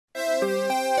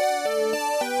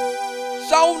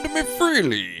Sound Me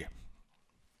Freely.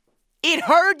 It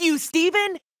heard you,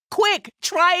 Stephen. Quick,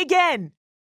 try again.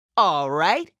 All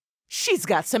right. She's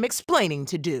got some explaining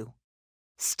to do.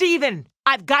 Stephen,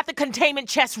 I've got the containment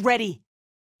chest ready.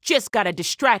 Just gotta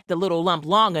distract the little lump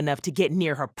long enough to get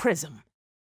near her prism.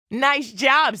 Nice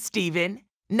job, Stephen.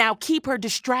 Now keep her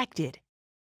distracted.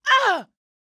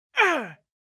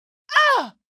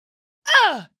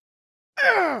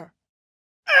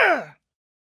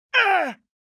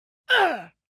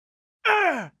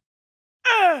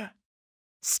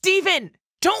 Stephen,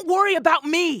 don't worry about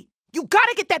me. You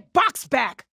gotta get that box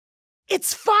back.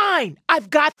 It's fine. I've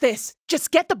got this.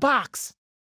 Just get the box.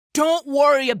 Don't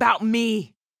worry about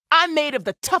me. I'm made of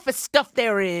the toughest stuff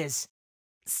there is.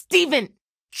 Stephen,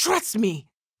 trust me.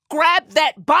 Grab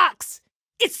that box.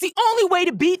 It's the only way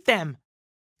to beat them.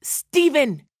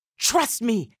 Stephen, trust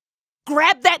me.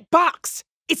 Grab that box.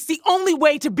 It's the only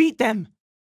way to beat them.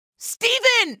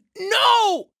 Stephen,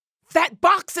 no! That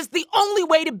box is the only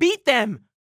way to beat them.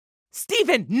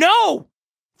 Stephen, no!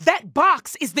 That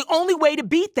box is the only way to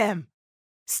beat them.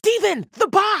 Stephen, the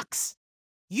box!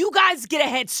 You guys get a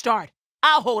head start.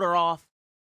 I'll hold her off.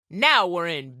 Now we're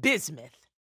in Bismuth.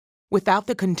 Without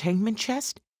the containment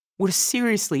chest, we're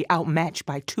seriously outmatched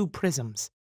by 2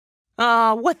 prisms.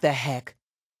 What the heck?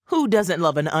 Who doesn't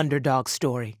love an underdog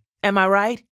story? Am I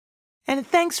right? And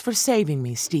thanks for saving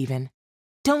me, Stephen.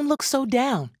 Don't look so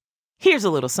down. Here's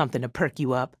a little something to perk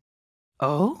you up.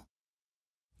 Oh?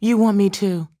 You want me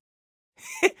to?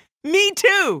 Me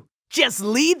too! Just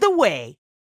lead the way.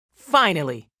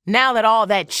 Finally, now that all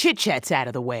that chit-chat's out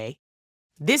of the way,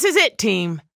 this is it,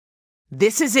 team.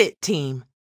 This is it, team.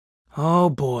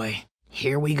 Oh boy,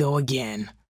 here we go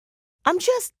again. I'm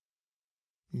just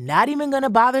not even gonna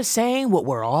bother saying what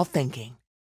we're all thinking.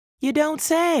 You don't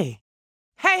say.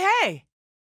 Hey!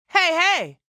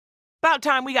 About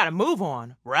time we gotta move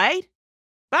on, right?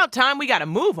 About time we gotta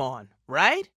move on,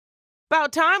 right?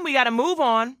 About time we gotta move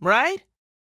on, right?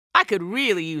 I could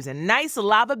really use a nice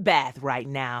lava bath right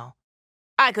now.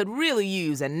 I could really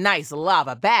use a nice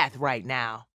lava bath right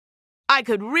now. I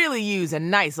could really use a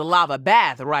nice lava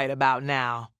bath right about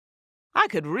now. I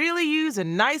could really use a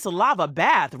nice lava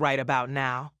bath right about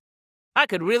now. I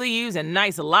could really use a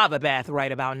nice lava bath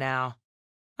right about now.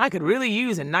 I could really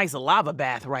use a nice lava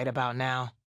bath right about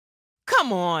now.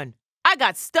 Come on, I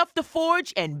got stuff to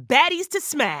forge and baddies to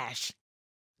smash.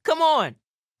 Come on,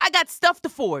 I got stuff to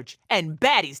forge and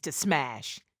baddies to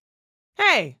smash.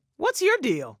 Hey, what's your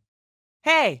deal?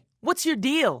 Hey, what's your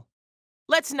deal?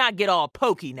 Let's not get all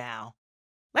pokey now.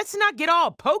 Let's not get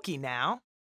all pokey now.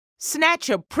 Snatch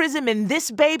a prism in this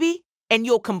baby, and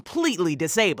you'll completely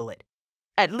disable it.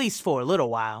 At least for a little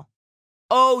while.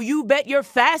 Oh, you bet your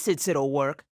facets it'll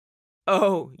work.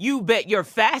 Oh, you bet your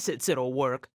facets it'll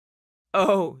work.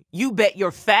 Oh, you bet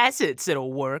your facets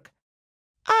it'll work.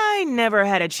 I never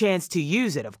had a chance to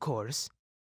use it, of course.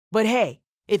 But hey,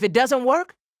 if it doesn't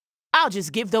work, I'll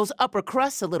just give those upper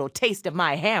crusts a little taste of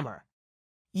my hammer.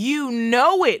 You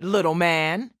know it, little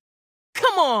man.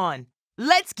 Come on,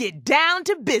 let's get down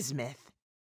to Bismuth.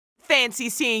 Fancy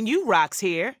seeing you rocks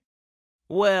here.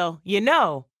 Well, you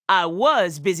know, I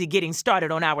was busy getting started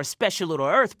on our special little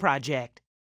Earth project.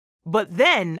 But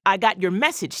then I got your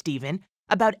message, Stephen,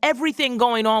 about everything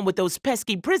going on with those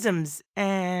pesky prisms,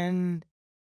 and...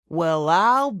 well,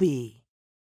 I'll be.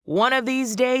 One of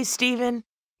these days, Stephen,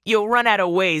 you'll run out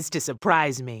of ways to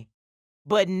surprise me.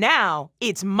 But now,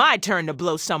 it's my turn to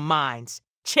blow some minds.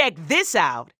 Check this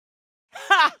out.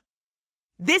 Ha!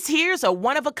 This here's a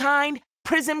one-of-a-kind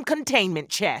prism containment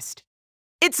chest.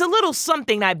 It's a little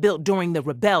something I built during the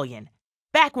rebellion,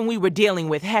 back when we were dealing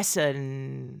with Hessa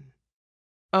and...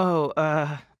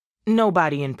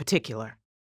 nobody in particular.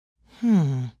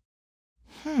 No.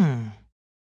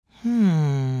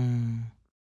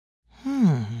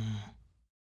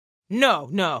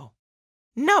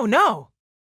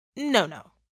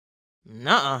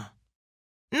 Nuh-uh.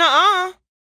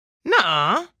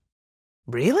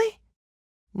 Really?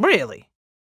 Really?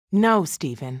 No,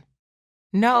 Stephen.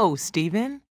 No,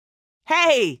 Stephen.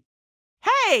 Hey!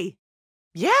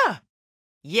 Yeah.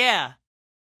 Yep.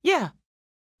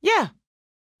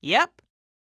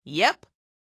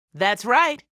 That's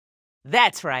right.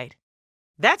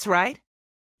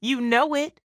 You know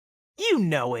it.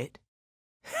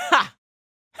 Ha!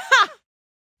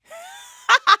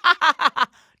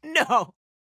 No.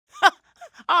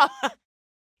 Oh,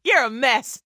 you're a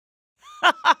mess.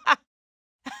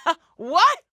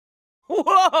 What?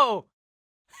 Whoa.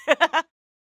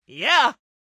 Yeah.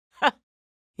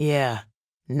 Yeah,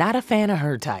 not a fan of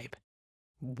her type.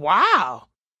 Wow.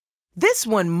 This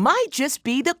one might just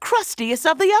be the crustiest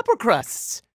of the upper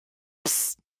crusts.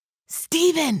 Psst.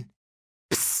 Steven!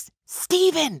 Psst,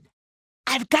 Steven!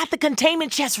 I've got the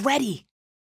containment chest ready.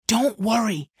 Don't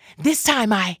worry.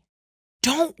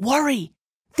 Don't worry.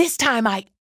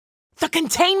 The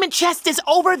containment chest is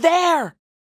over there.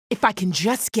 If I can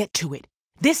just get to it.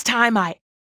 This time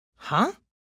Huh?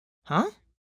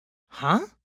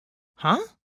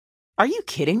 Are you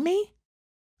kidding me?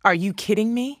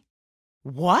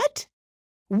 What?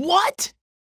 What?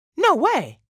 No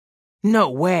way.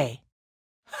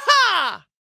 Ha!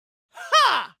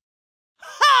 Ha!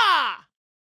 Ha!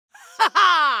 Ha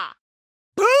ha!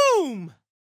 Boom!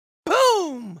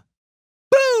 Boom!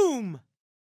 Boom!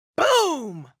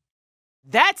 Boom!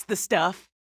 That's the stuff.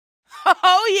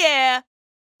 Oh yeah!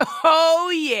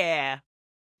 Oh yeah!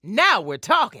 Now we're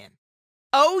talking.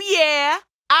 Oh yeah!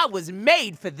 I was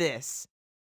made for this.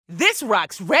 This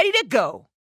rock's ready to go.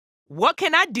 What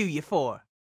can I do you for?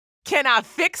 Can I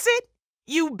fix it?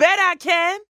 You bet I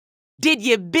can. Did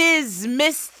you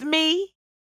bismuth me?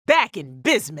 Back in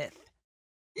Bismuth.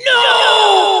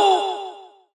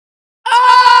 No!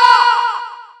 Ah!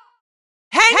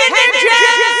 Hang in there,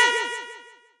 James!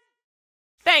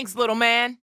 Thanks, little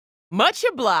man. Much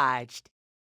obliged.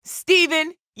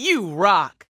 Steven, you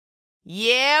rock.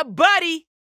 Yeah, buddy.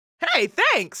 Hey,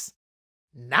 thanks.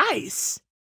 Nice.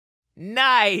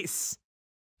 Nice.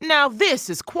 Now this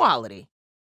is quality.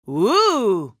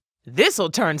 Ooh,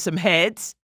 this'll turn some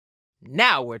heads.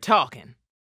 Now we're talking.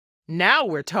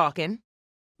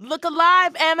 Look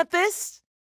alive, Amethyst.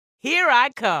 Here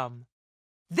I come.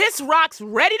 This rock's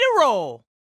ready to roll.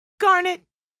 Garnet,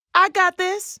 I got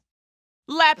this.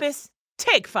 Lapis,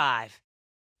 take 5.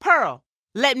 Pearl,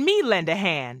 let me lend a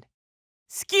hand.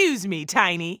 'Scuse me,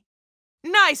 Tiny.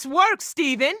 Nice work,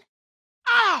 Steven.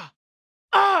 Ah!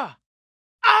 Ah!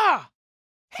 Ah!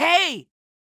 Hey!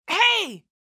 Hey!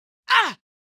 Ah!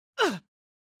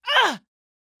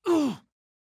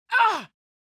 Ah!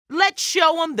 Let's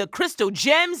show 'em the crystal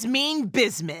gems mean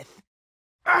bismuth.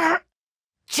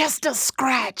 Just a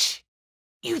scratch.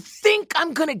 You think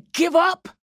I'm gonna give up?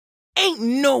 Ain't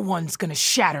no one's gonna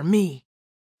shatter me.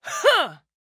 Huh!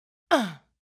 Huh!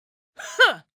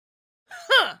 Huh!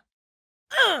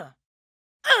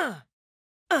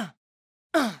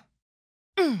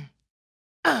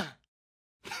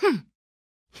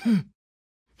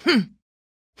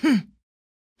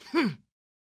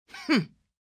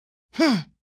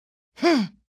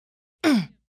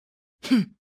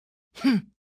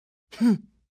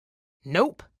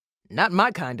 Nope, not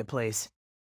my kind of place.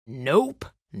 Nope,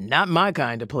 not my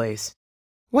kind of place.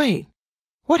 Wait,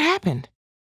 what happened?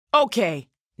 Okay,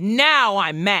 now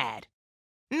I'm mad.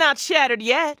 Not shattered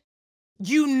yet.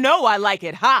 You know I like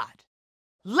it hot.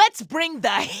 Let's bring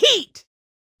the heat.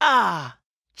 Ah,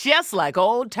 just like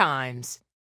old times.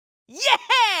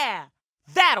 Yeah!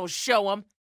 That'll show 'em.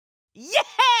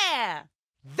 Yeah!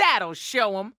 That'll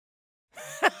show 'em.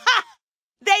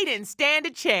 They didn't stand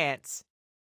a chance.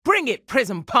 Bring it,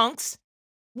 Prism Punks.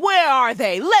 Where are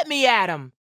they? Let me at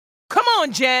 'em. Come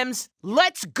on, Gems.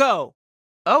 Let's go.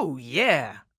 Oh,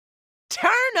 yeah.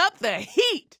 Turn up the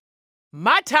heat.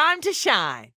 My time to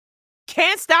shine.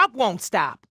 Can't stop, won't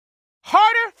stop.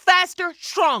 Harder, faster,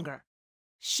 stronger.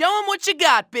 Show 'em what you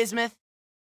got, Bismuth.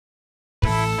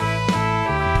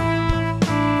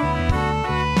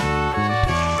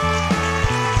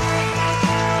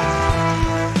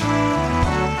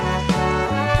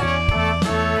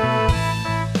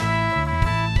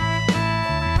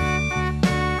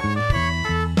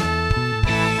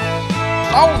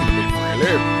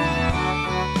 SoundMeFreely.